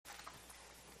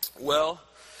Well,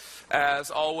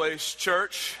 as always,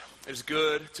 church, it's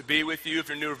good to be with you. If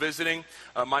you're new or visiting,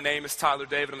 my name is Tyler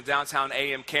David. I'm a downtown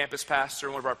AM campus pastor,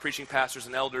 one of our preaching pastors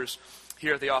and elders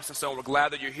here at the Austin Stone. We're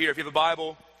glad that you're here. If you have a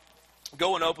Bible,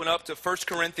 go and open up to 1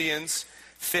 Corinthians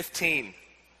 15.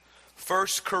 1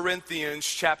 Corinthians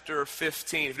chapter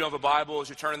 15. If you don't have a Bible, as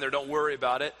you're turning there, don't worry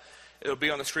about it. It'll be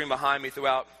on the screen behind me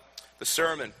throughout the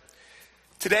sermon.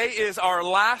 Today is our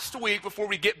last week before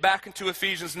we get back into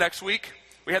Ephesians next week.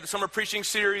 We had the summer preaching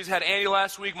series, had Andy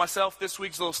last week, myself this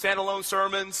week's little standalone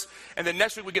sermons, and then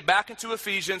next week we get back into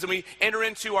Ephesians and we enter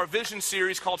into our vision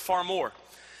series called Far More.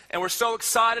 And we're so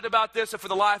excited about this and for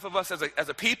the life of us as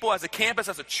a people, as a campus,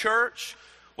 as a church,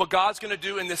 what God's going to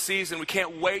do in this season. We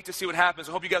can't wait to see what happens.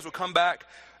 I hope you guys will come back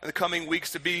in the coming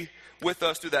weeks to be with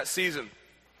us through that season.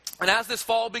 And as this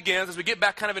fall begins, as we get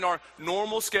back kind of in our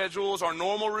normal schedules, our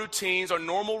normal routines, our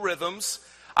normal rhythms,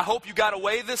 I hope you got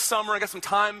away this summer and got some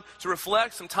time to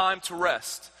reflect, some time to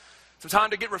rest, some time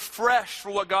to get refreshed for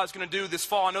what God's going to do this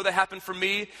fall. I know that happened for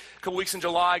me a couple weeks in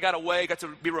July. I got away, got to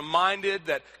be reminded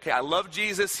that, okay, I love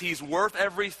Jesus. He's worth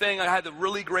everything. I had a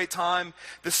really great time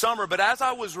this summer. But as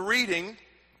I was reading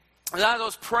and as I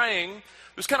was praying,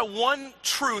 there's kind of one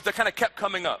truth that kind of kept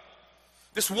coming up.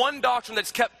 This one doctrine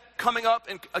that's kept coming up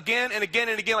and again and again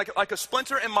and again, like a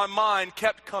splinter in my mind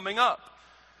kept coming up.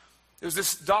 There's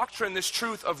this doctrine, this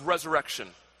truth of resurrection.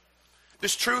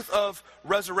 This truth of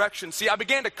resurrection. See, I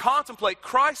began to contemplate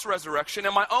Christ's resurrection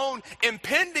and my own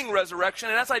impending resurrection.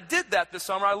 And as I did that this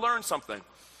summer, I learned something.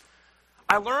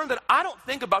 I learned that I don't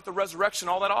think about the resurrection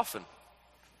all that often.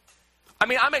 I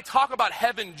mean, I may talk about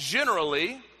heaven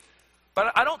generally,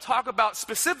 but I don't talk about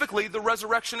specifically the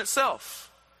resurrection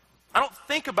itself. I don't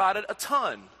think about it a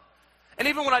ton. And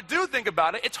even when I do think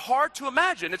about it, it's hard to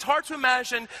imagine. It's hard to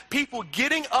imagine people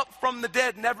getting up from the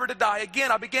dead, never to die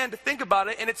again. I began to think about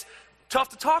it, and it's tough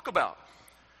to talk about.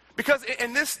 Because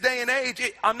in this day and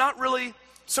age, I'm not really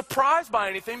surprised by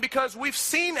anything because we've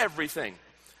seen everything.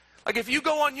 Like if you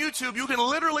go on YouTube, you can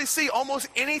literally see almost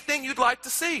anything you'd like to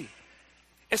see.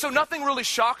 And so nothing really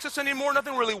shocks us anymore,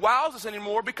 nothing really wows us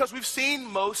anymore because we've seen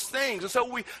most things. And so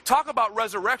we talk about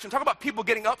resurrection, talk about people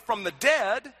getting up from the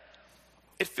dead.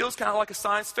 It feels kind of like a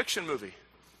science fiction movie.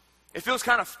 It feels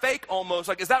kind of fake almost,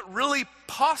 like is that really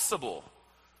possible?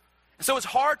 And so it's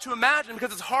hard to imagine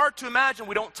because it's hard to imagine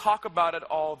we don't talk about it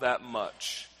all that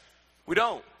much. We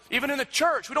don't. Even in the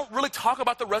church, we don't really talk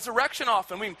about the resurrection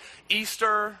often. I mean,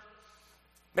 Easter,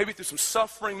 maybe through some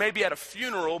suffering, maybe at a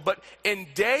funeral, but in,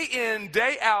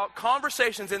 day out,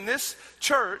 conversations in this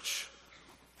church,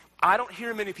 I don't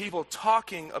hear many people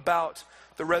talking about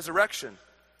the resurrection.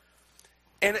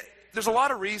 And there's a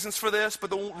lot of reasons for this, but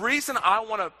the reason I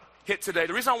want to hit today,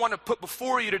 the reason I want to put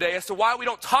before you today as to why we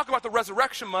don't talk about the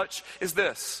resurrection much is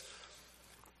this.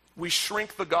 We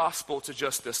shrink the gospel to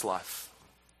just this life.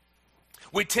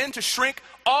 We tend to shrink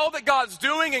all that God's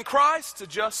doing in Christ to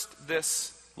just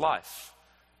this life.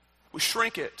 We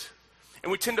shrink it, and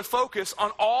we tend to focus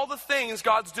on all the things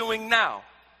God's doing now.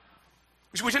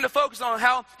 We tend to focus on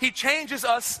how He changes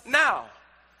us now.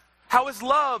 How His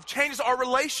love changes our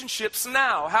relationships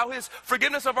now. How His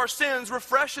forgiveness of our sins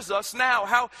refreshes us now.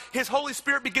 How His Holy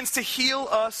Spirit begins to heal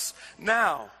us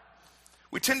now.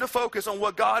 We tend to focus on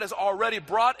what God has already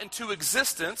brought into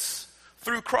existence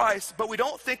through Christ, but we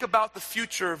don't think about the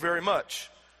future very much.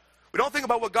 We don't think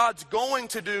about what God's going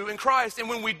to do in Christ. And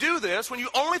when we do this, when you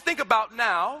only think about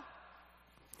now,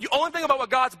 you only think about what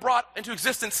God's brought into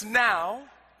existence now,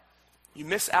 you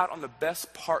miss out on the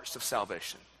best parts of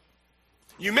salvation.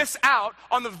 You miss out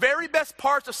on the very best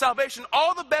parts of salvation.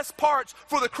 All the best parts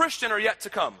for the Christian are yet to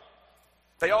come.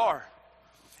 They are.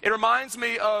 It reminds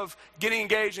me of getting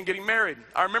engaged and getting married.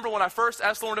 I remember when I first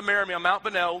asked Lauren to marry me on Mount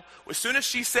Bonnell, as soon as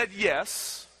she said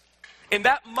yes, in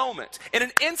that moment, in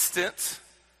an instant,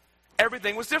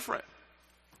 everything was different.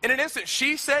 In an instant,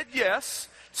 she said yes,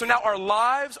 so now our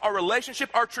lives, our relationship,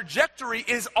 our trajectory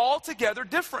is altogether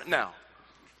different now.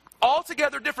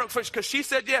 Altogether different because she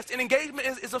said yes. And engagement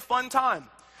is a fun time.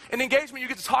 In engagement, you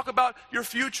get to talk about your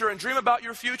future and dream about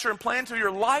your future and plan to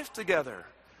your life together.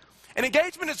 And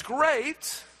engagement is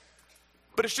great,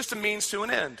 but it's just a means to an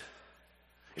end.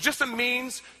 It's just a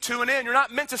means to an end. You're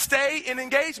not meant to stay in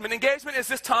engagement. Engagement is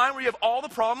this time where you have all the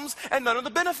problems and none of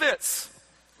the benefits.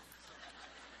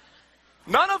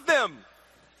 None of them.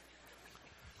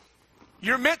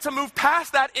 You're meant to move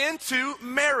past that into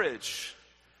marriage.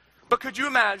 But could you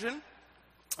imagine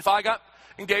if I got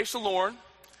engaged to Lauren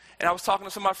and I was talking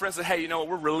to some of my friends and said, hey, you know what,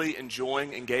 we're really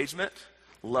enjoying engagement,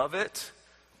 love it.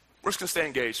 We're just going to stay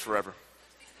engaged forever.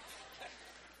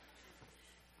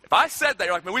 If I said that,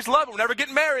 you're like, man, we just love it, we're never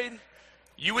getting married.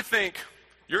 You would think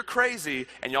you're crazy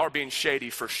and y'all are being shady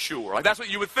for sure. Like, that's what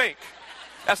you would think.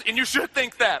 And you should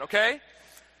think that, okay?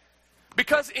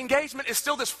 Because engagement is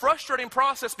still this frustrating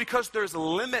process because there's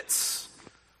limits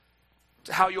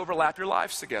to how you overlap your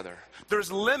lives together.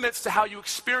 There's limits to how you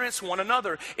experience one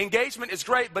another. Engagement is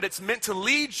great, but it's meant to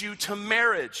lead you to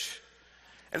marriage.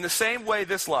 In the same way with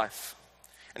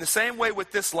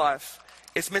this life,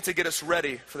 it's meant to get us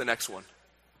ready for the next one.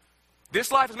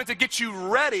 This life is meant to get you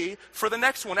ready for the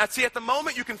next one. At the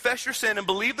moment you confess your sin and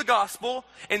believe the gospel,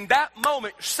 in that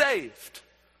moment you're saved.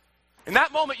 In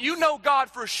that moment you know God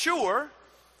for sure,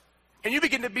 and you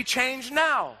begin to be changed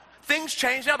now. Things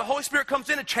change now. The Holy Spirit comes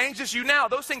in and changes you now.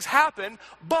 Those things happen,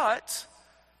 but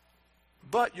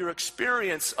your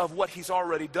experience of what He's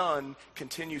already done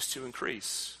continues to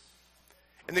increase.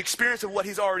 And the experience of what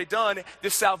He's already done,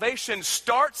 this salvation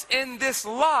starts in this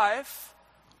life,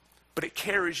 but it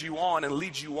carries you on and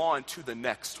leads you on to the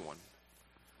next one.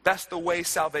 That's the way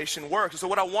salvation works. So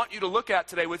what I want you to look at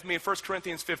today with me in 1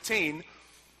 Corinthians 15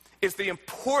 is the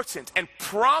important and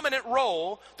prominent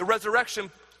role the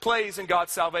resurrection plays in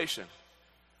God's salvation.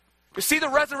 You see, the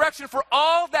resurrection, for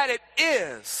all that it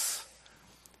is,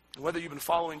 whether you've been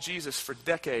following Jesus for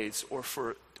decades or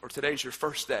today's your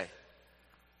first day,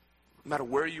 no matter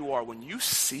where you are, when you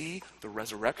see the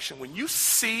resurrection, when you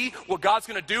see what God's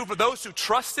going to do for those who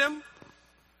trust Him,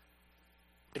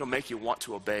 it'll make you want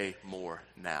to obey more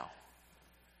now.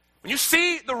 When you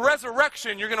see the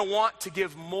resurrection, you're going to want to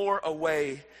give more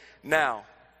away now.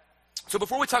 So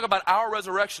before we talk about our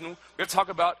resurrection, we have to talk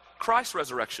about Christ's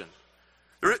resurrection.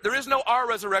 There is no our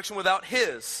resurrection without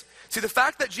His. See, the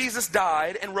fact that Jesus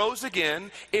died and rose again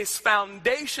is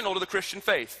foundational to the Christian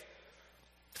faith.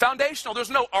 Foundational. There's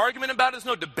no argument about it. There's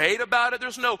no debate about it.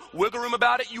 There's no wiggle room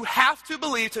about it. You have to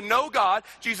believe, to know God,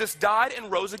 Jesus died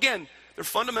and rose again. They're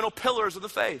fundamental pillars of the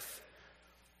faith.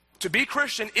 To be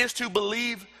Christian is to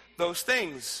believe those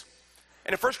things.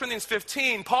 And in 1 Corinthians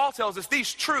 15, Paul tells us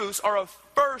these truths are of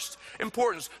first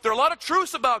importance. There are a lot of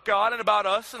truths about God and about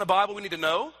us in the Bible we need to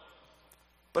know,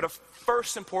 but of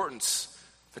first importance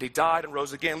that He died and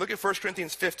rose again. Look at 1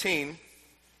 Corinthians 15,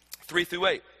 3 through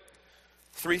 8.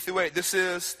 3 through 8. This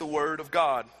is the Word of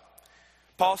God.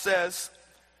 Paul says,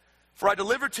 "For I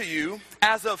delivered to you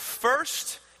as of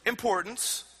first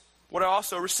importance what I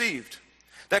also received,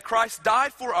 that Christ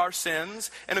died for our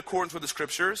sins in accordance with the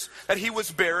Scriptures, that He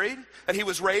was buried, that He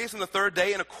was raised on the third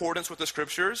day in accordance with the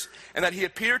Scriptures, and that He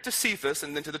appeared to Cephas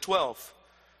and then to the 12.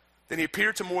 Then He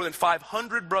appeared to more than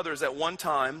 500 brothers at one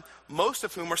time, most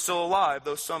of whom are still alive,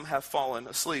 though some have fallen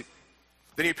asleep.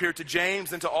 Then He appeared to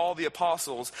James and to all the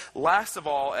apostles. Last of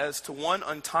all, as to one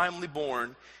untimely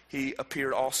born, He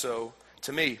appeared also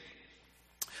to me."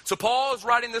 So Paul is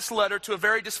writing this letter to a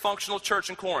very dysfunctional church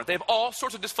in Corinth. They have all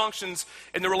sorts of dysfunctions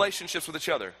in their relationships with each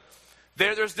other.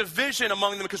 There's division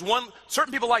among them because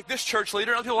certain people like this church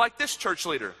leader and other people like this church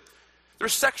leader.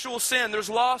 There's sexual sin, there's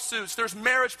lawsuits, there's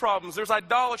marriage problems, there's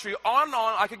idolatry, on and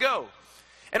on I could go.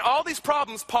 And all these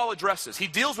problems Paul addresses. He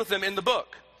deals with them in the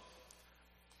book.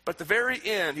 But at the very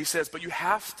end, he says, but you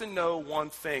have to know one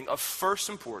thing of first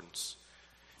importance.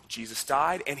 Jesus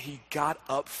died and He got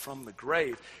up from the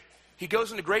grave. He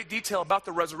goes into great detail about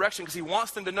the resurrection because He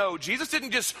wants them to know Jesus didn't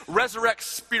just resurrect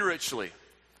spiritually.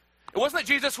 It wasn't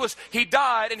that He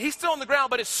died and He's still on the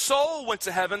ground, but His soul went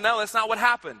to heaven. No, that's not what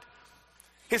happened.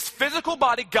 His physical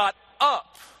body got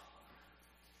up.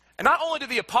 And not only did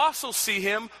the apostles see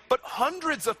Him, but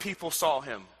hundreds of people saw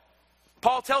Him.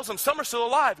 Paul tells them, some are still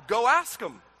alive. Go ask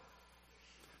them.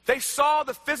 They saw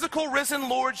the physical risen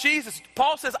Lord Jesus.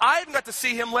 Paul says, I even got to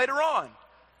see Him later on.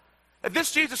 That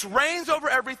this Jesus reigns over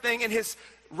everything in His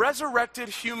resurrected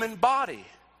human body.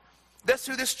 That's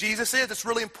who this Jesus is. It's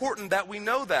really important that we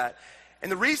know that.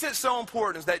 And the reason it's so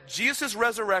important is that Jesus'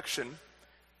 resurrection,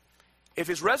 if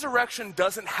His resurrection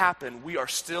doesn't happen, we are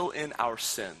still in our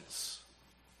sins.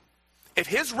 If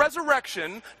His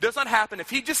resurrection does not happen, if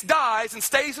He just dies and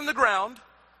stays in the ground,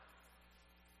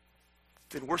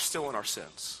 then we're still in our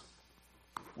sins.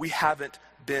 We haven't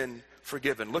been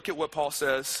forgiven. Look at what Paul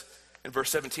says in verse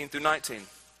 17 through 19.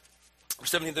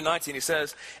 Verse 17 through 19, he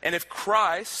says, "And if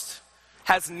Christ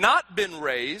has not been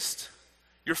raised,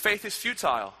 your faith is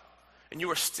futile, and you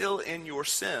are still in your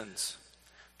sins.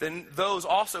 Then those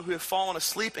also who have fallen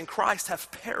asleep in Christ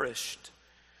have perished.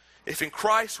 If in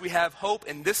Christ we have hope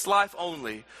in this life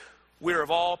only, we are of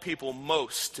all people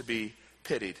most to be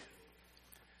pitied."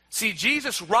 See,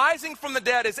 Jesus rising from the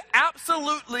dead is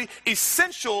absolutely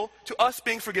essential to us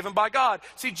being forgiven by God.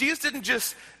 See, Jesus didn't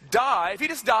just die. If He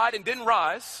just died and didn't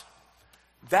rise,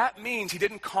 that means He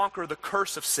didn't conquer the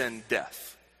curse of sin,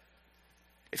 death.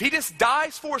 If He just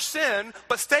dies for sin,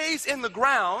 but stays in the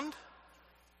ground,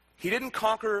 He didn't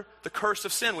conquer the curse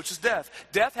of sin, which is death.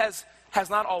 Death has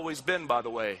not always been, by the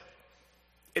way.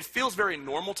 It feels very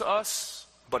normal to us,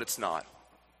 but it's not.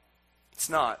 It's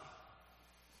not.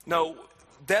 No,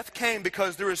 death came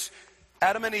because there was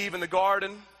Adam and Eve in the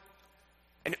garden,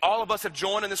 and all of us have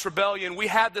joined in this rebellion. We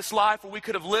had this life where we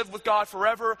could have lived with God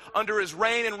forever, under his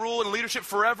reign and rule and leadership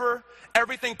forever,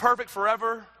 everything perfect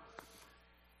forever.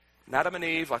 And Adam and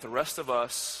Eve, like the rest of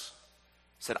us,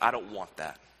 said, I don't want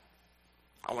that.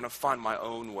 I want to find my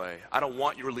own way. I don't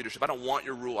want your leadership. I don't want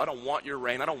your rule. I don't want your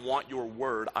reign. I don't want your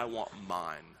word. I want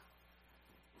mine.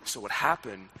 So what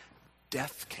happened?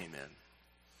 Death came in.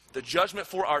 The judgment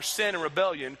for our sin and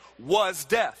rebellion was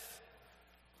death.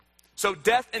 So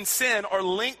death and sin are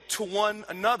linked to one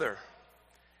another.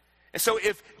 And so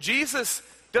if Jesus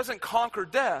doesn't conquer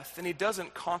death, then he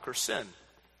doesn't conquer sin.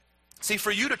 See,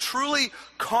 for you to truly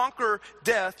conquer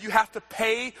death, you have to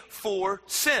pay for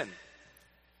sin.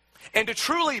 And to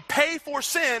truly pay for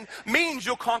sin means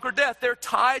you'll conquer death. They're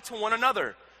tied to one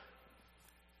another.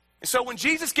 And so when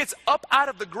Jesus gets up out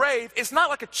of the grave, it's not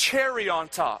like a cherry on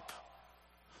top.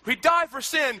 He died for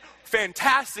sin,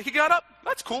 fantastic. He got up,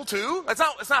 that's cool too. That's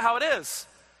not how it is.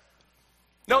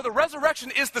 No, the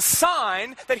resurrection is the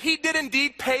sign that he did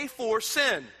indeed pay for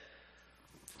sin.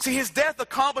 See, his death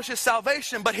accomplishes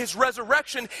salvation, but his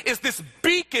resurrection is this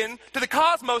beacon to the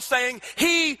cosmos saying,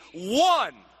 he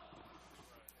won.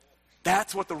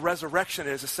 That's what the resurrection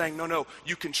is saying, no,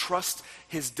 you can trust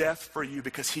his death for you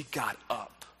because he got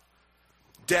up.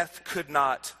 Death could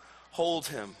not hold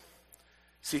him.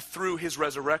 See, through his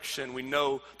resurrection, we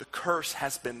know the curse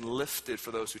has been lifted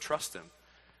for those who trust him.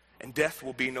 And death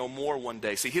will be no more one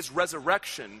day. See, his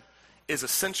resurrection is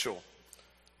essential.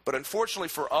 But unfortunately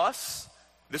for us,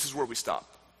 this is where we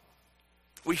stop.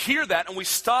 We hear that and we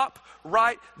stop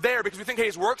right there because we think, hey,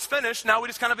 his work's finished, now we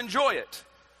just kind of enjoy it.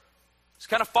 Just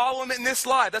kind of follow him in this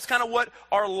life. That's kind of what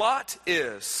our lot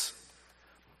is.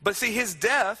 But see, his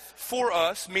death for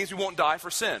us means we won't die for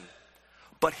sin.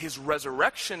 But his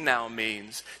resurrection now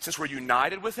means, since we're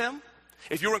united with him,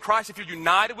 if you're in Christ, if you're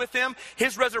united with him,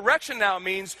 his resurrection now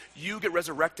means you get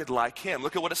resurrected like him.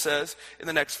 Look at what it says in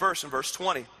the next verse, in verse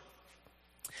 20.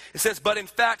 It says, but in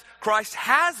fact, Christ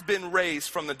has been raised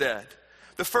from the dead,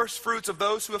 the first fruits of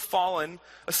those who have fallen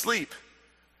asleep.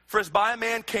 For as by a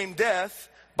man came death,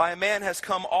 by a man has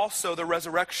come also the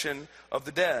resurrection of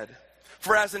the dead.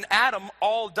 For as in Adam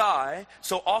all die,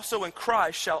 so also in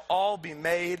Christ shall all be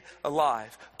made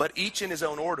alive, but each in his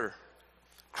own order.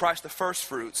 Christ the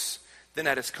firstfruits, then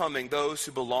at his coming, those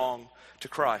who belong to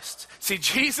Christ. See,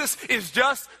 Jesus is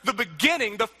just the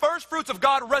beginning, the firstfruits of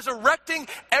God resurrecting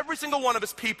every single one of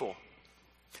his people.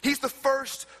 He's the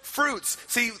first fruits.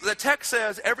 See, the text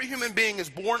says every human being is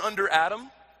born under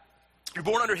Adam. You're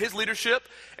born under his leadership,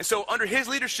 and so under his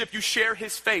leadership you share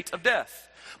his fate of death.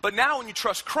 But now when you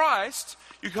trust Christ,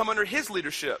 you come under his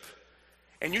leadership,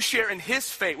 and you share in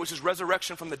his fate, which is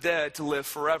resurrection from the dead to live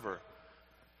forever.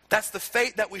 That's the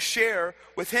fate that we share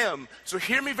with him. So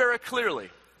hear me very clearly.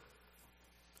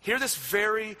 Hear this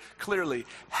very clearly.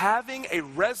 Having a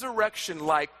resurrection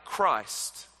like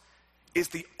Christ is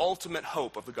the ultimate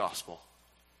hope of the gospel.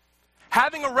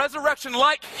 Having a resurrection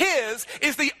like his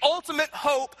is the ultimate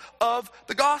hope of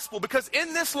the gospel. Because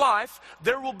in this life,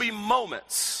 there will be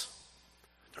moments.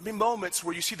 There'll be moments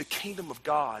where you see the kingdom of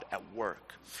God at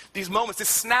work. These moments, this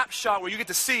snapshot where you get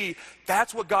to see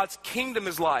that's what God's kingdom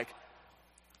is like.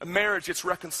 A marriage gets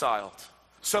reconciled.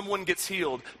 Someone gets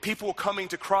healed. People coming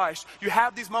to Christ. You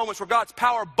have these moments where God's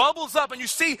power bubbles up and you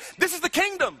see this is the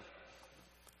kingdom.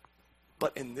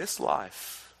 But in this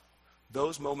life,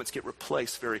 those moments get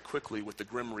replaced very quickly with the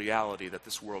grim reality that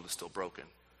this world is still broken.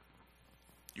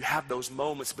 You have those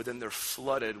moments, but then they're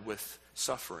flooded with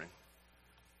suffering.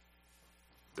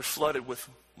 They're flooded with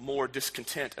more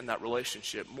discontent in that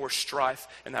relationship, more strife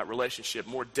in that relationship,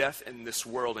 more death in this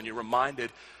world, and you're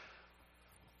reminded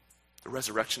the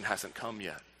resurrection hasn't come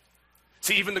yet.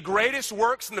 See, even the greatest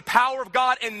works and the power of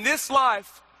God in this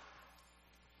life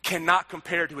cannot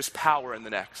compare to his power in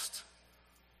the next.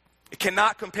 It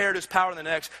cannot compare to his power in the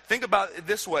next. Think about it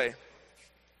this way.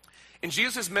 In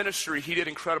Jesus' ministry, he did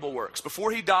incredible works.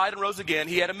 Before he died and rose again,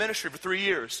 he had a ministry for 3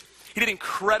 years. He did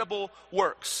incredible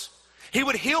works. He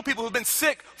would heal people who've been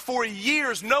sick for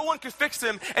years. No one could fix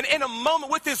them. And in a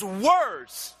moment, with his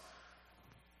words,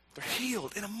 they're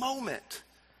healed in a moment.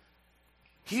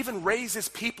 He even raises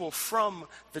people from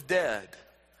the dead.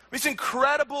 These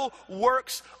incredible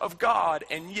works of God,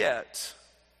 and yet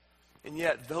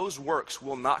those works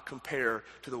will not compare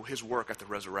to his work at the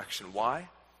resurrection. Why?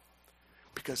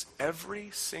 Because every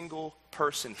single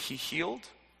person he healed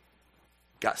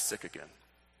got sick again.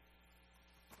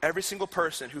 Every single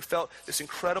person who felt this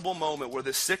incredible moment where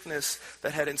this sickness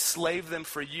that had enslaved them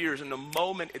for years, and the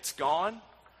moment it's gone,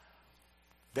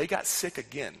 they got sick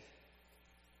again.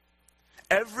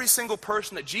 Every single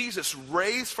person that Jesus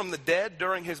raised from the dead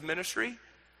during his ministry,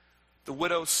 the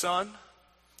widow's son,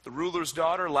 the ruler's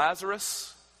daughter,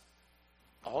 Lazarus,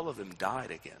 all of them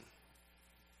died again.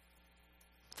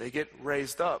 They get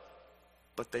raised up,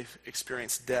 but they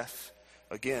experience death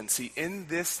again. See, in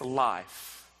this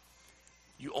life,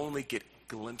 you only get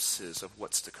glimpses of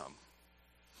what's to come.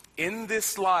 In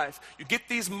this life, you get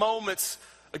these moments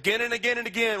again and again and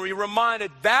again where you're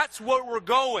reminded that's where we're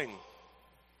going.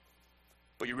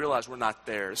 But you realize we're not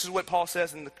there. This is what Paul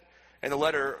says in the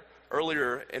letter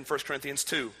earlier in 1 Corinthians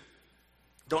 2.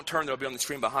 Don't turn, they'll be on the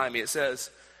screen behind me. It says,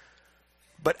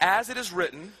 "But as it is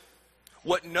written,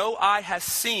 what no eye has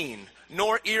seen,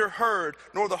 nor ear heard,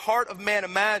 nor the heart of man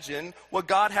imagined, what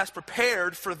God has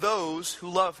prepared for those who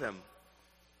love him."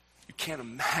 You can't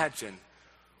imagine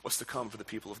what's to come for the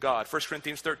people of God. 1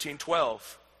 Corinthians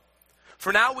 13:12.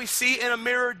 "For now we see in a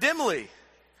mirror dimly,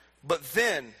 but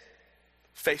then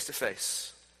face to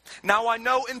face. Now I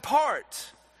know in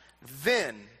part,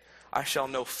 then I shall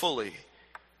know fully,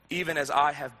 even as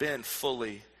I have been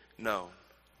fully known."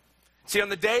 See, on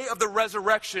the day of the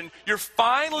resurrection, you're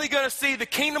finally going to see the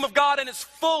kingdom of God in its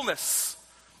fullness.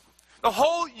 The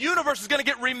whole universe is going to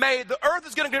get remade. The earth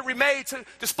is going to get remade to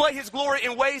display his glory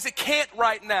in ways it can't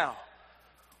right now.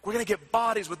 We're going to get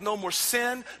bodies with no more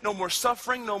sin, no more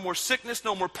suffering, no more sickness,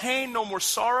 no more pain, no more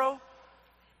sorrow.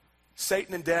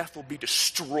 Satan and death will be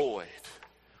destroyed,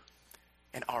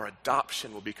 and our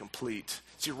adoption will be complete.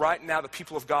 See, right now the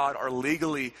people of God are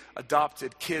legally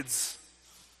adopted kids.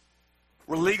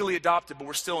 We're legally adopted, but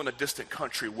we're still in a distant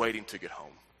country waiting to get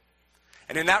home.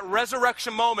 And in that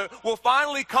resurrection moment, we'll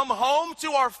finally come home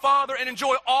to our Father and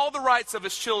enjoy all the rights of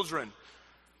his children.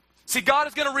 See, God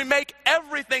is going to remake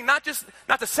everything, not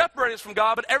to separate us from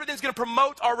God, but everything's going to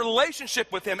promote our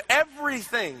relationship with him.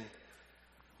 Everything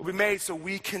will be made so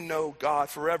we can know God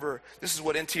forever. This is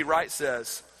what N.T. Wright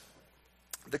says.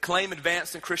 "The claim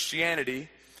advanced in Christianity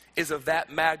is of that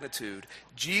magnitude.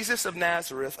 Jesus of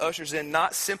Nazareth ushers in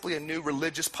not simply a new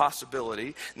religious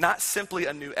possibility, not simply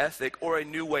a new ethic or a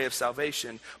new way of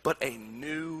salvation, but a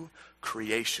new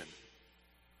creation."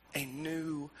 A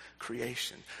new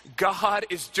creation. God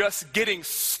is just getting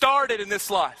started in this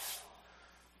life.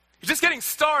 He's just getting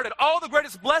started. All the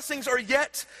greatest blessings are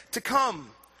yet to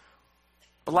come.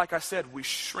 But like I said, we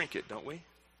shrink it, don't we?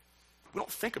 We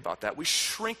don't think about that. We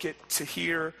shrink it to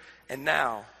here and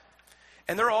now.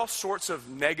 And there are all sorts of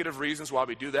negative reasons why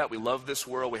we do that. We love this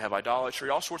world. We have idolatry.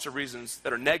 All sorts of reasons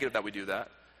that are negative that we do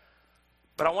that.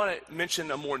 But I want to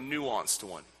mention a more nuanced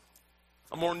one.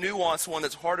 A more nuanced one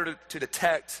that's harder to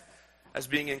detect as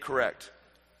being incorrect.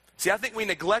 See, I think we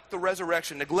neglect the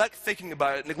resurrection, neglect thinking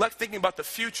about it, neglect thinking about the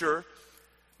future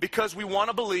because we want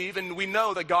to believe and we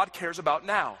know that God cares about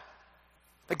now.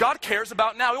 That God cares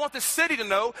about now. We want this city to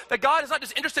know that God is not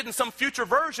just interested in some future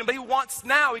version, but he wants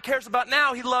now. He cares about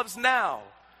now. He loves now.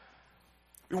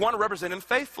 We want to represent him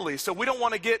faithfully. So we don't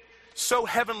want to get so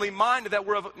heavenly minded that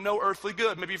we're of no earthly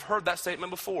good. Maybe you've heard that statement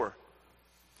before.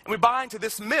 And we buy into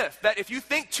this myth that if you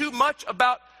think too much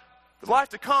about the life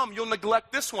to come, you'll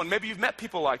neglect this one. Maybe you've met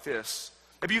people like this.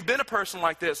 Maybe you've been a person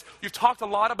like this. You've talked a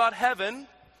lot about heaven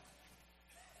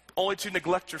only to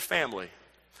neglect your family.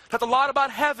 Talked a lot about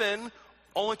heaven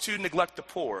only to neglect the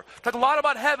poor. Talk a lot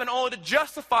about heaven only to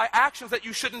justify actions that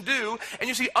you shouldn't do. And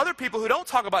you see other people who don't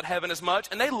talk about heaven as much,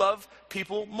 and they love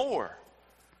people more.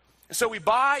 And so we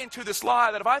buy into this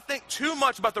lie that if I think too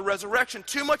much about the resurrection,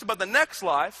 too much about the next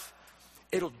life,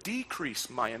 it'll decrease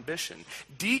my ambition,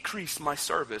 decrease my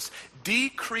service,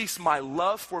 decrease my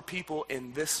love for people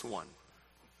in this one.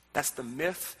 That's the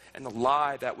myth and the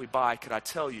lie that we buy. Could I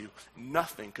tell you,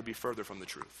 nothing could be further from the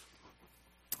truth.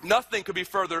 Nothing could be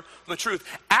further from the truth.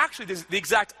 Actually, the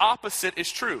exact opposite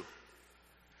is true.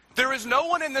 There is no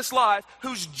one in this life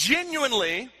who's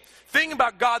genuinely thinking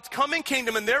about God's coming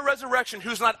kingdom and their resurrection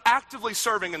who's not actively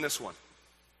serving in this one.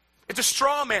 It's a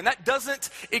straw man. That doesn't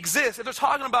exist. If they're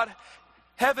talking about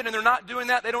heaven and they're not doing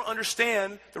that, they don't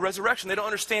understand the resurrection. They don't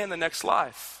understand the next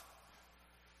life.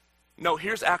 No,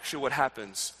 here's actually what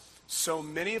happens. So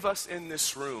many of us in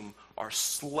this room are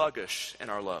sluggish in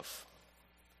our love.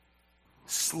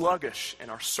 Sluggish in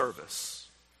our service,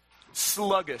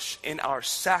 sluggish in our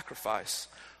sacrifice,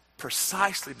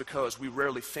 precisely because we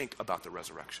rarely think about the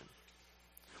resurrection.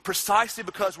 Precisely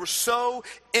because we're so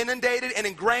inundated and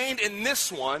ingrained in this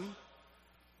one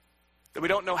that we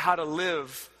don't know how to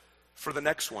live for the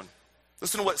next one.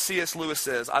 Listen to what C.S. Lewis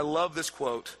says. I love this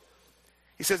quote.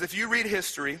 He says, if you read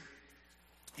history,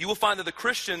 you will find that the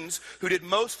Christians who did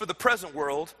most for the present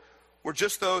world were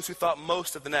just those who thought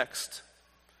most of the next.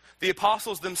 The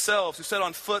apostles themselves who set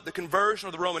on foot the conversion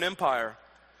of the Roman Empire,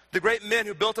 the great men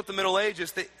who built up the Middle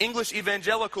Ages, the English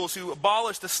evangelicals who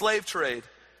abolished the slave trade,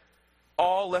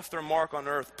 all left their mark on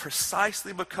earth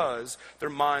precisely because their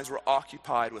minds were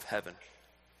occupied with heaven.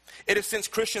 It is since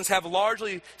Christians have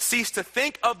largely ceased to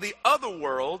think of the other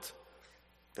world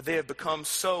that they have become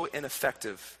so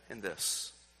ineffective in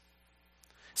this.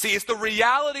 See, it's the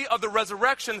reality of the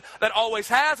resurrection that always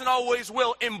has and always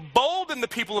will embolden the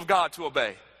people of God to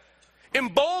obey.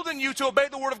 Embolden you to obey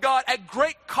the word of God at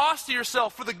great cost to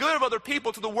yourself for the good of other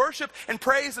people, to the worship and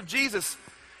praise of Jesus.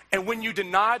 And when you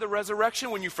deny the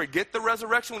resurrection, when you forget the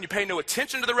resurrection, when you pay no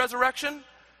attention to the resurrection,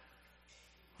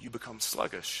 you become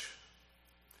sluggish.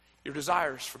 Your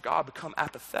desires for God become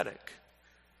apathetic.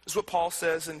 This is what Paul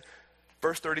says in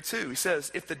verse 32. He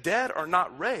says, if the dead are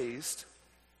not raised,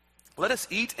 let us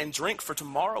eat and drink, for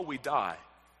tomorrow we die.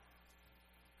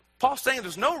 Paul's saying if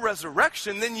there's no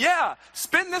resurrection, then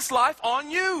spend this life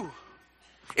on you.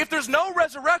 If there's no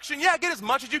resurrection, get as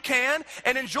much as you can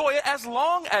and enjoy it as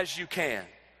long as you can.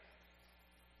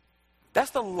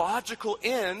 That's the logical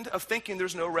end of thinking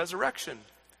there's no resurrection.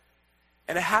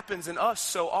 And it happens in us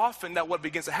so often that what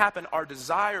begins to happen, our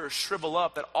desires shrivel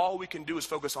up, that all we can do is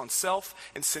focus on self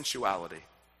and sensuality.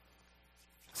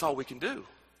 That's all we can do.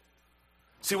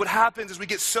 See, what happens is we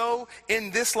get so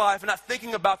in this life and not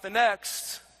thinking about the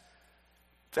next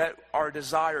that our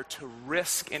desire to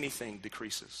risk anything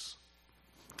decreases.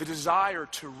 The desire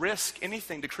to risk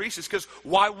anything decreases because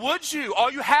why would you? All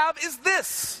you have is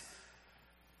this.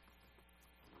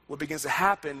 What begins to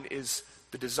happen is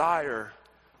the desire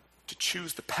to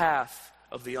choose the path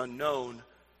of the unknown,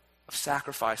 of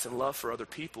sacrifice and love for other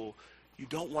people. You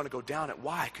don't want to go down it.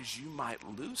 Why? Because you might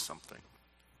lose something.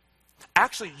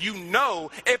 Actually, you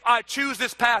know if I choose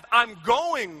this path, I'm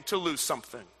going to lose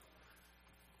something.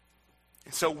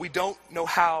 And so we don't know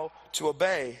how to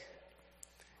obey.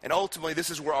 And ultimately, this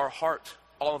is where our heart,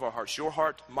 all of our hearts, your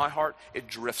heart, my heart, it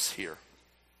drifts here.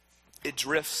 It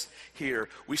drifts here.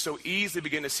 We so easily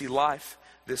begin to see life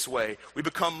this way. We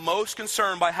become most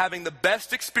concerned by having the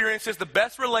best experiences, the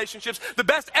best relationships, the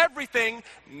best everything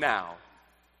now.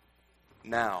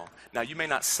 Now, you may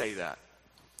not say that.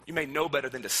 You may know better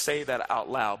than to say that out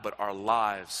loud, but our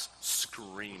lives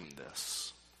scream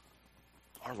this.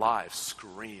 Our lives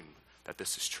scream that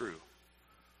this is true.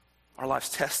 Our lives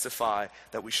testify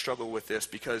that we struggle with this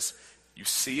because you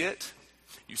see it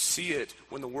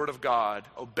when the Word of God,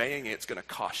 obeying it's going to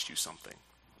cost you something.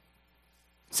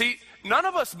 See, none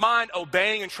of us mind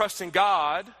obeying and trusting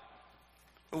God.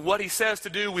 What He says to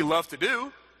do, we love to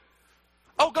do.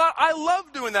 Oh God, I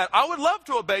love doing that. I would love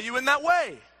to obey you in that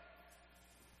way.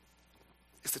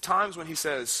 It's the times when He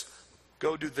says,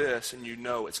 go do this, and you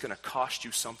know it's going to cost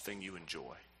you something you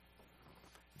enjoy.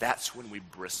 That's when we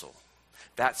bristle.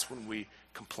 That's when we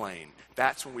complain.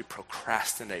 That's when we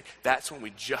procrastinate. That's when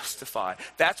we justify.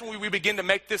 That's when we begin to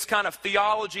make this kind of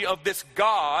theology of this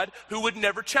God who would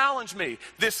never challenge me.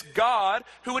 This God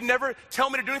who would never tell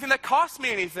me to do anything that costs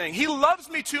me anything. He loves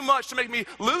me too much to make me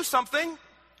lose something.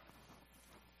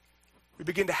 We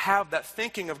begin to have that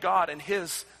thinking of God, and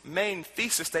His main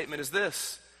thesis statement is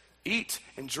this: eat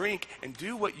and drink and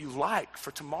do what you like,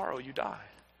 for tomorrow you die.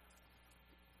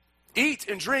 Eat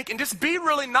and drink and just be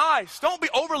really nice. Don't be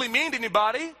overly mean to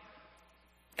anybody,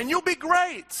 and you'll be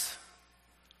great.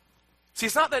 See,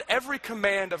 it's not that every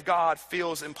command of God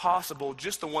feels impossible,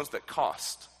 just the ones that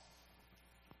cost.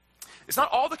 It's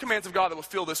not all the commands of God that will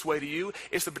feel this way to you.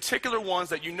 It's the particular ones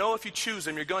that you know if you choose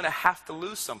them, you're going to have to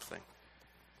lose something.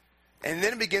 And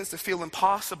then it begins to feel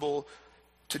impossible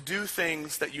to do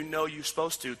things that you know you're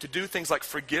supposed to do things like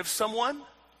forgive someone,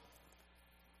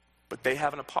 but they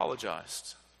haven't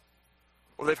apologized.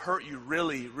 Or they've hurt you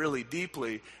really, really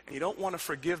deeply, and you don't want to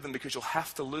forgive them because you'll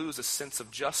have to lose a sense of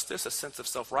justice, a sense of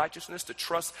self-righteousness, to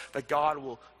trust that God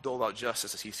will dole out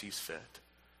justice as He sees fit.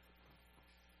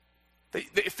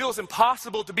 It feels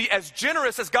impossible to be as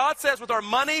generous as God says with our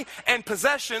money and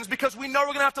possessions because we know we're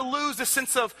going to have to lose this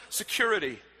sense of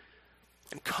security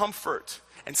and comfort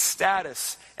and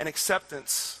status and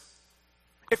acceptance.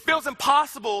 It feels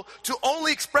impossible to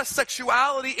only express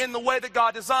sexuality in the way that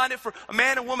God designed it for a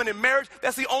man and woman in marriage.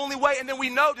 That's the only way. And then we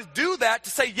know to do that, to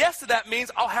say yes to that,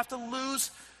 means I'll have to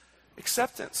lose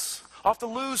acceptance. I'll have to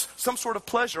lose some sort of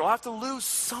pleasure. I'll have to lose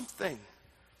something.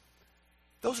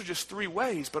 Those are just three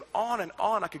ways, but on and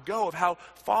on I could go of how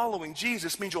following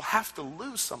Jesus means you'll have to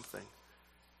lose something.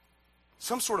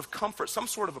 Some sort of comfort, some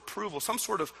sort of approval, some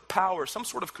sort of power, some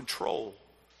sort of control.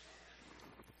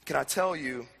 Can I tell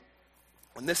you,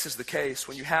 when this is the case,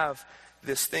 when you have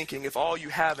this thinking, if all you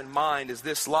have in mind is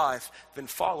this life, then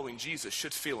following Jesus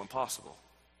should feel impossible.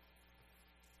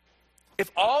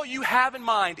 If all you have in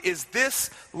mind is this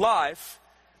life,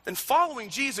 then following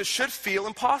Jesus should feel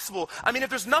impossible. I mean, if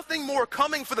there's nothing more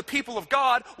coming for the people of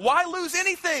God, why lose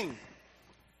anything?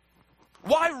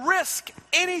 Why risk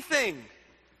anything?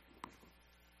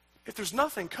 If there's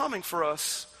nothing coming for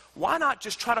us, why not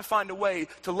just try to find a way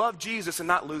to love Jesus and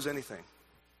not lose anything?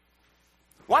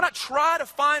 Why not try to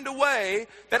find a way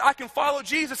that I can follow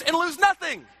Jesus and lose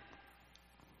nothing?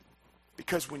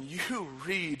 Because when you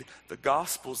read the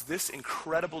Gospels, this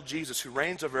incredible Jesus who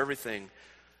reigns over everything,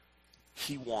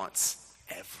 he wants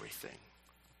everything.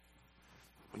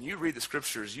 When you read the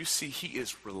scriptures, you see he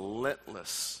is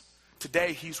relentless.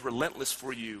 Today, he's relentless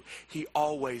for you. He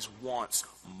always wants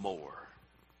more.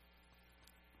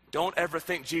 Don't ever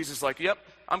think Jesus is like, yep,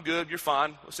 I'm good, you're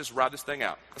fine. Let's just ride this thing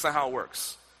out. That's not how it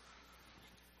works.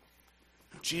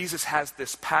 Jesus has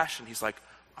this passion. He's like,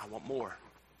 I want more.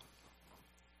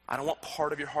 I don't want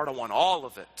part of your heart. I want all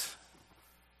of it.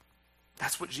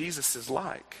 That's what Jesus is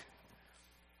like.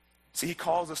 See, he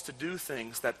calls us to do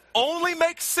things that only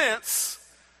make sense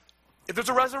if there's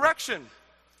a resurrection.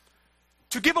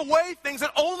 To give away things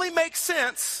that only make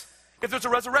sense if there's a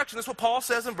resurrection. That's what Paul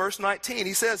says in verse 19.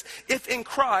 He says, if in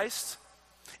Christ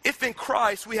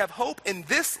we have hope in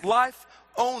this life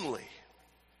only,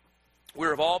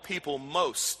 we're of all people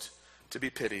most to be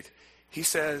pitied. He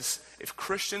says, if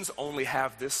Christians only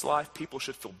have this life, people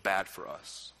should feel bad for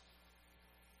us.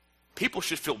 People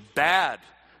should feel bad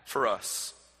for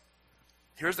us.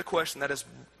 Here's the question that has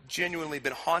genuinely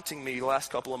been haunting me the last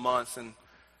couple of months, and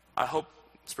I hope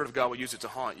the Spirit of God will use it to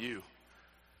haunt you.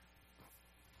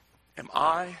 Am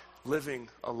I living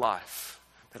a life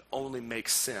that only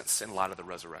makes sense in light of the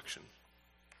resurrection?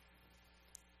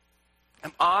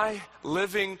 Am I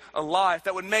living a life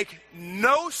that would make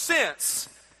no sense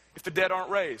if the dead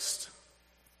aren't raised?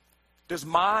 Does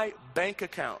my bank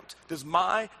account, does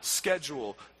my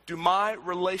schedule, do my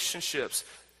relationships,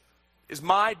 is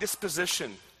my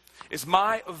disposition, is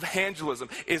my evangelism,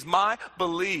 is my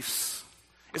beliefs,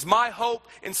 is my hope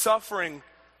in suffering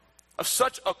of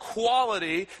such a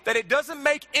quality that it doesn't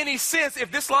make any sense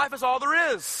if this life is all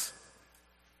there is?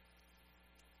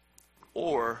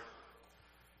 Or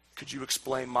could you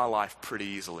explain my life pretty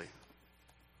easily?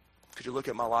 Could you look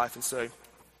at my life and say,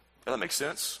 yeah, that makes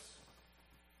sense.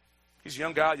 He's a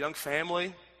young guy, young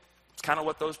family. It's kind of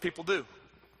what those people do.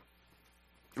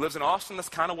 He lives in Austin. That's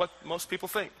kind of what most people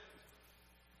think.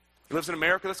 He lives in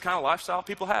America. That's kind of lifestyle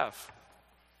people have.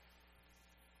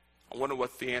 I wonder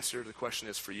what the answer to the question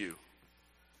is for you.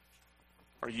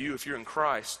 Are you, if you're in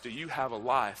Christ, do you have a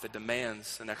life that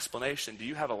demands an explanation? Do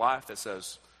you have a life that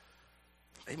says,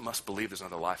 they must believe there's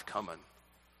another life coming?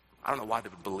 I don't know why they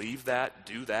would believe that,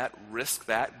 do that, risk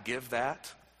that, give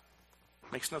that.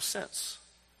 Makes no sense.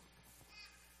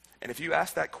 And if you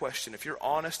ask that question, if you're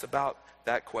honest about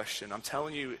that question, I'm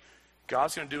telling you,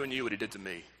 God's going to do in you what he did to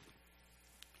me.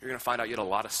 You're going to find out you had a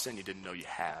lot of sin you didn't know you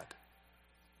had.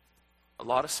 A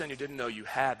lot of sin you didn't know you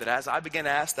had. That as I began to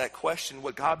ask that question,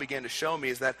 what God began to show me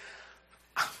is that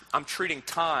I'm treating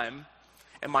time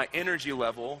and my energy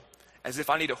level as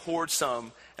if I need to hoard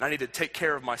some and I need to take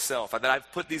care of myself. That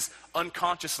I've put these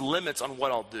unconscious limits on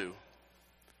what I'll do.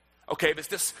 Okay, if it's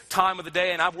this time of the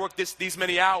day and I've worked these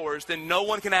many hours, then no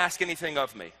one can ask anything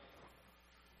of me.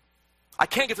 I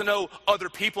can't get to know other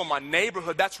people in my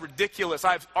neighborhood. That's ridiculous.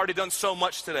 I've already done so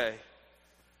much today.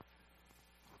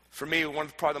 For me,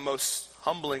 probably the most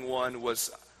humbling one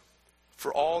was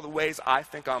for all the ways I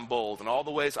think I'm bold and all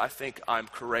the ways I think I'm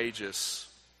courageous.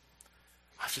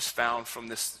 I've just found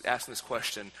from asking this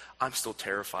question, I'm still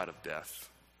terrified of death.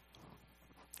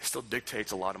 It still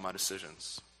dictates a lot of my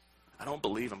decisions. I don't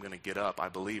believe I'm going to get up. I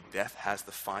believe death has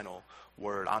the final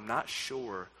word. I'm not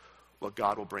sure what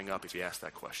God will bring up if you ask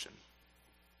that question.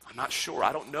 I'm not sure.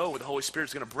 I don't know what the Holy Spirit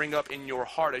is going to bring up in your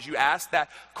heart as you ask that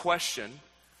question.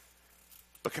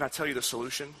 But can I tell you the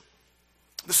solution?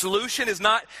 The solution is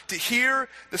not to hear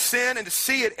the sin and to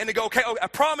see it and to go, okay, I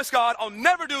promise God I'll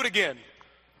never do it again.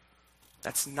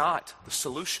 That's not the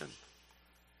solution.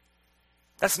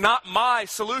 That's not my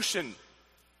solution.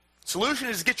 Solution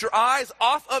is to get your eyes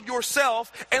off of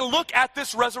yourself and look at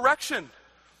this resurrection.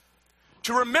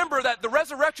 To remember that the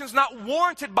resurrection is not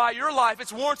warranted by your life,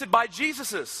 it's warranted by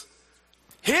Jesus's.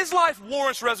 His life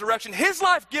warrants resurrection. His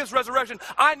life gives resurrection.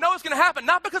 I know it's going to happen,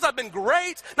 not because I've been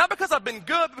great, not because I've been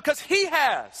good, but because he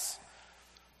has.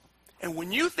 And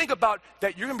when you think about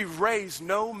that you're going to be raised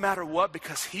no matter what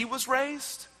because he was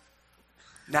raised,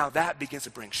 now that begins to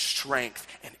bring strength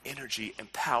and energy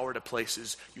and power to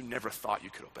places you never thought you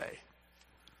could obey.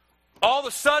 all of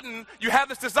a sudden you have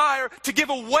this desire to give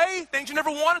away things you never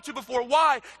wanted to before.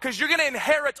 Why? Because you're going to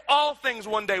inherit all things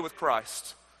one day with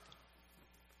Christ.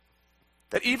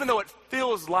 That even though it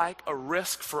feels like a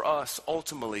risk for us,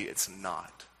 ultimately it's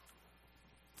not.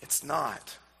 It's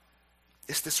not.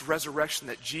 It's this resurrection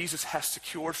that Jesus has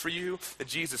secured for you, that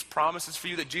Jesus promises for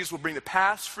you, that Jesus will bring the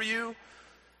past for you,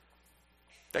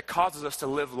 that causes us to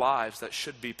live lives that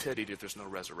should be pitied if there's no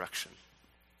resurrection.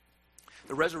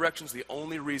 The resurrection is the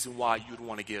only reason why you'd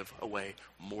want to give away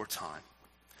more time,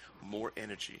 more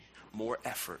energy, more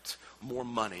effort, more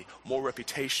money, more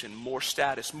reputation, more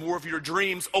status, more of your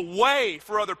dreams away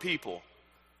for other people.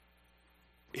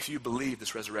 If you believe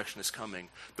this resurrection is coming,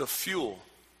 the fuel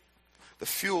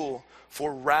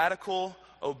for radical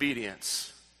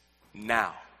obedience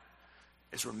now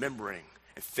is remembering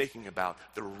and thinking about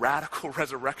the radical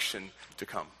resurrection to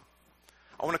come.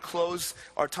 I want to close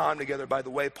our time together by the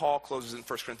way Paul closes in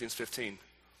 1 Corinthians 15.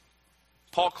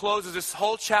 Paul closes this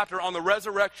whole chapter on the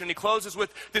resurrection. He closes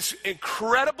with this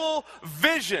incredible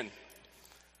vision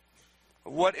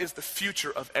of what is the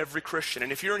future of every Christian.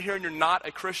 And if you're in here and you're not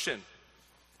a Christian,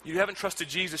 you haven't trusted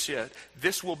Jesus yet,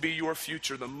 this will be your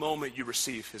future the moment you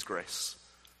receive his grace.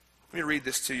 Let me read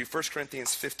this to you. 1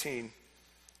 Corinthians 15,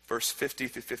 verse 50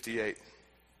 through 58.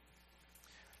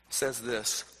 Says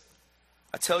this,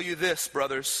 I tell you this,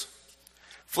 brothers,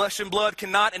 flesh and blood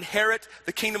cannot inherit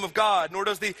the kingdom of God, nor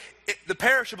does the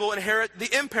perishable inherit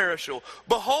the imperishable.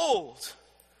 Behold,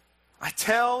 I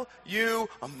tell you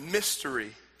a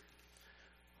mystery.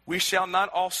 We shall not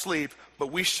all sleep,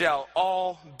 but we shall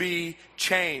all be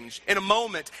changed. In a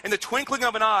moment, in the twinkling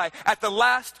of an eye, at the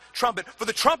last trumpet. For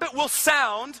the trumpet will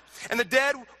sound, and the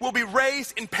dead will be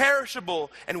raised imperishable,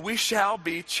 and we shall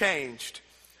be changed.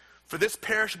 For this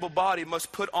perishable body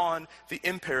must put on the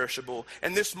imperishable,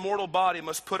 and this mortal body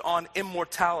must put on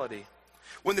immortality.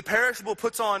 When the perishable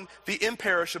puts on the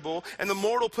imperishable, and the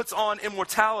mortal puts on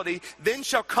immortality, then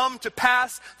shall come to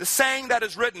pass the saying that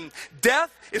is written,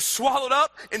 death is swallowed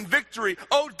up in victory.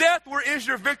 O death, where is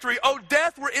your victory? O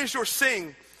death, where is your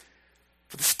sting?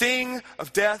 For the sting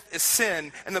of death is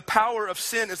sin, and the power of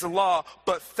sin is the law.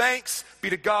 But thanks be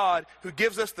to God who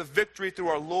gives us the victory through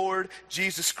our Lord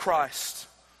Jesus Christ.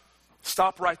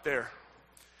 Stop right there.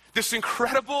 This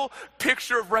incredible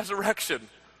picture of resurrection.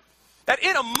 That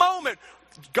in a moment,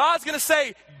 God's going to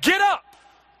say, get up,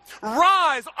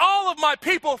 rise, all of my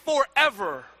people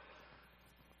forever.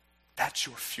 That's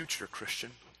your future,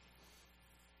 Christian.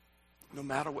 No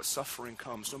matter what suffering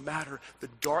comes, no matter the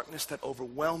darkness that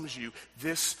overwhelms you,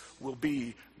 this will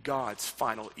be God's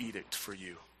final edict for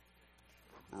you.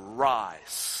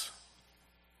 Rise.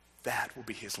 That will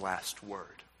be his last word.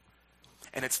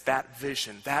 And it's that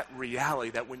vision, that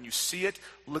reality, that when you see it,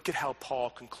 look at how Paul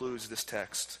concludes this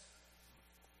text.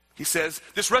 He says,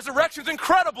 this resurrection is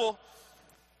incredible.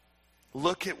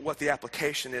 Look at what the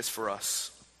application is for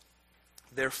us.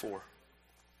 Therefore,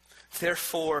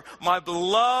 my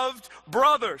beloved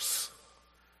brothers,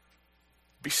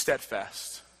 be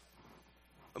steadfast,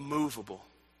 immovable,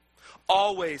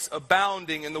 always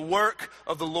abounding in the work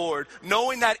of the Lord,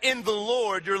 knowing that in the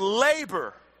Lord your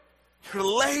labor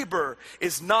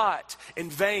is not in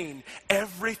vain.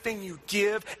 Everything you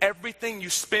give, everything you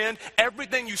spend,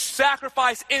 everything you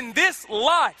sacrifice in this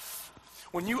life,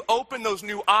 when you open those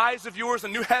new eyes of yours, the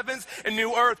new heavens and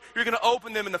new earth, you're going to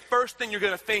open them and the first thing you're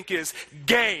going to think is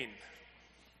gain.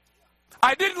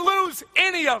 I didn't lose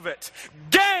any of it.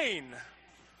 Gain.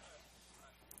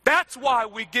 That's why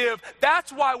we give.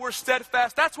 That's why we're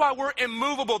steadfast. That's why we're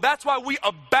immovable. That's why we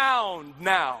abound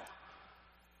now.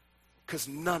 Because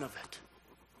none of it,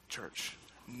 church,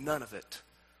 none of it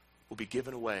will be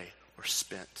given away or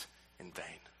spent in vain.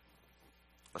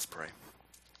 Let's pray.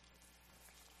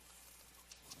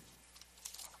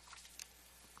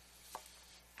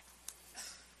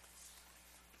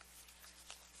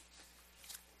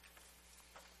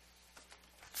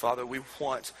 Father, we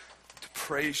want to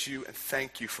praise you and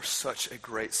thank you for such a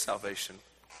great salvation.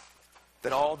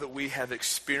 That all that we have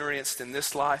experienced in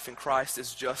this life in Christ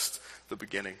is just the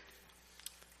beginning.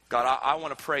 God, I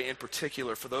want to pray in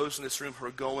particular for those in this room who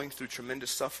are going through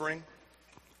tremendous suffering.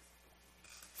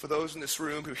 For those in this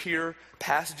room who hear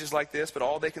passages like this, but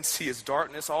all they can see is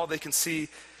darkness, all they can see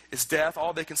is death,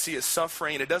 all they can see is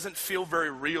suffering, and it doesn't feel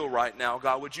very real right now.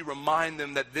 God, would you remind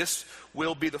them that this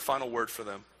will be the final word for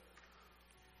them?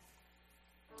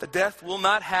 That death will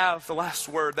not have the last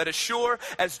word. That as sure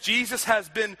as Jesus has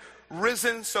been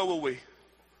risen, so will we.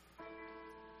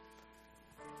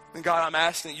 And God, I'm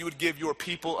asking that you would give your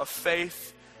people a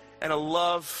faith and a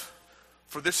love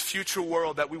for this future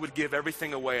world, that we would give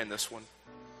everything away in this one.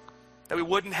 that we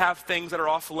wouldn't have things that are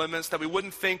off limits, that we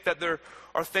wouldn't think that there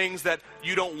are things that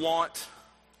you don't want.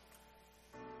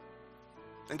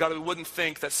 And God, we wouldn't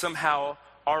think that somehow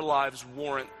our lives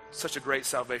warrant such a great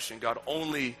salvation. God,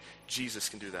 only Jesus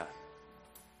can do that.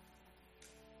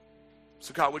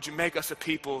 So God, would you make us a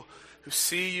people who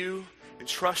see you and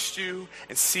trust you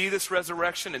and see this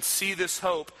resurrection and see this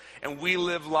hope, and we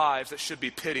live lives that should be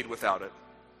pitied without it.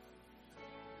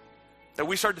 That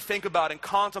we start to think about and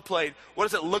contemplate, what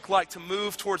does it look like to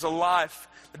move towards a life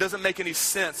that doesn't make any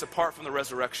sense apart from the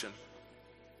resurrection?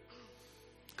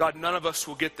 God, none of us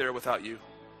will get there without you.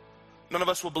 None of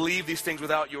us will believe these things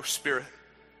without your Spirit.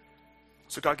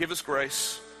 So God, give us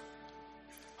grace.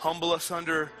 Humble us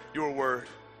under your word.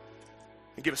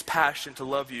 And give us passion to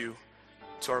love you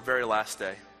to our very last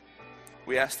day.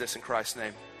 We ask this in Christ's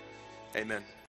name. Amen.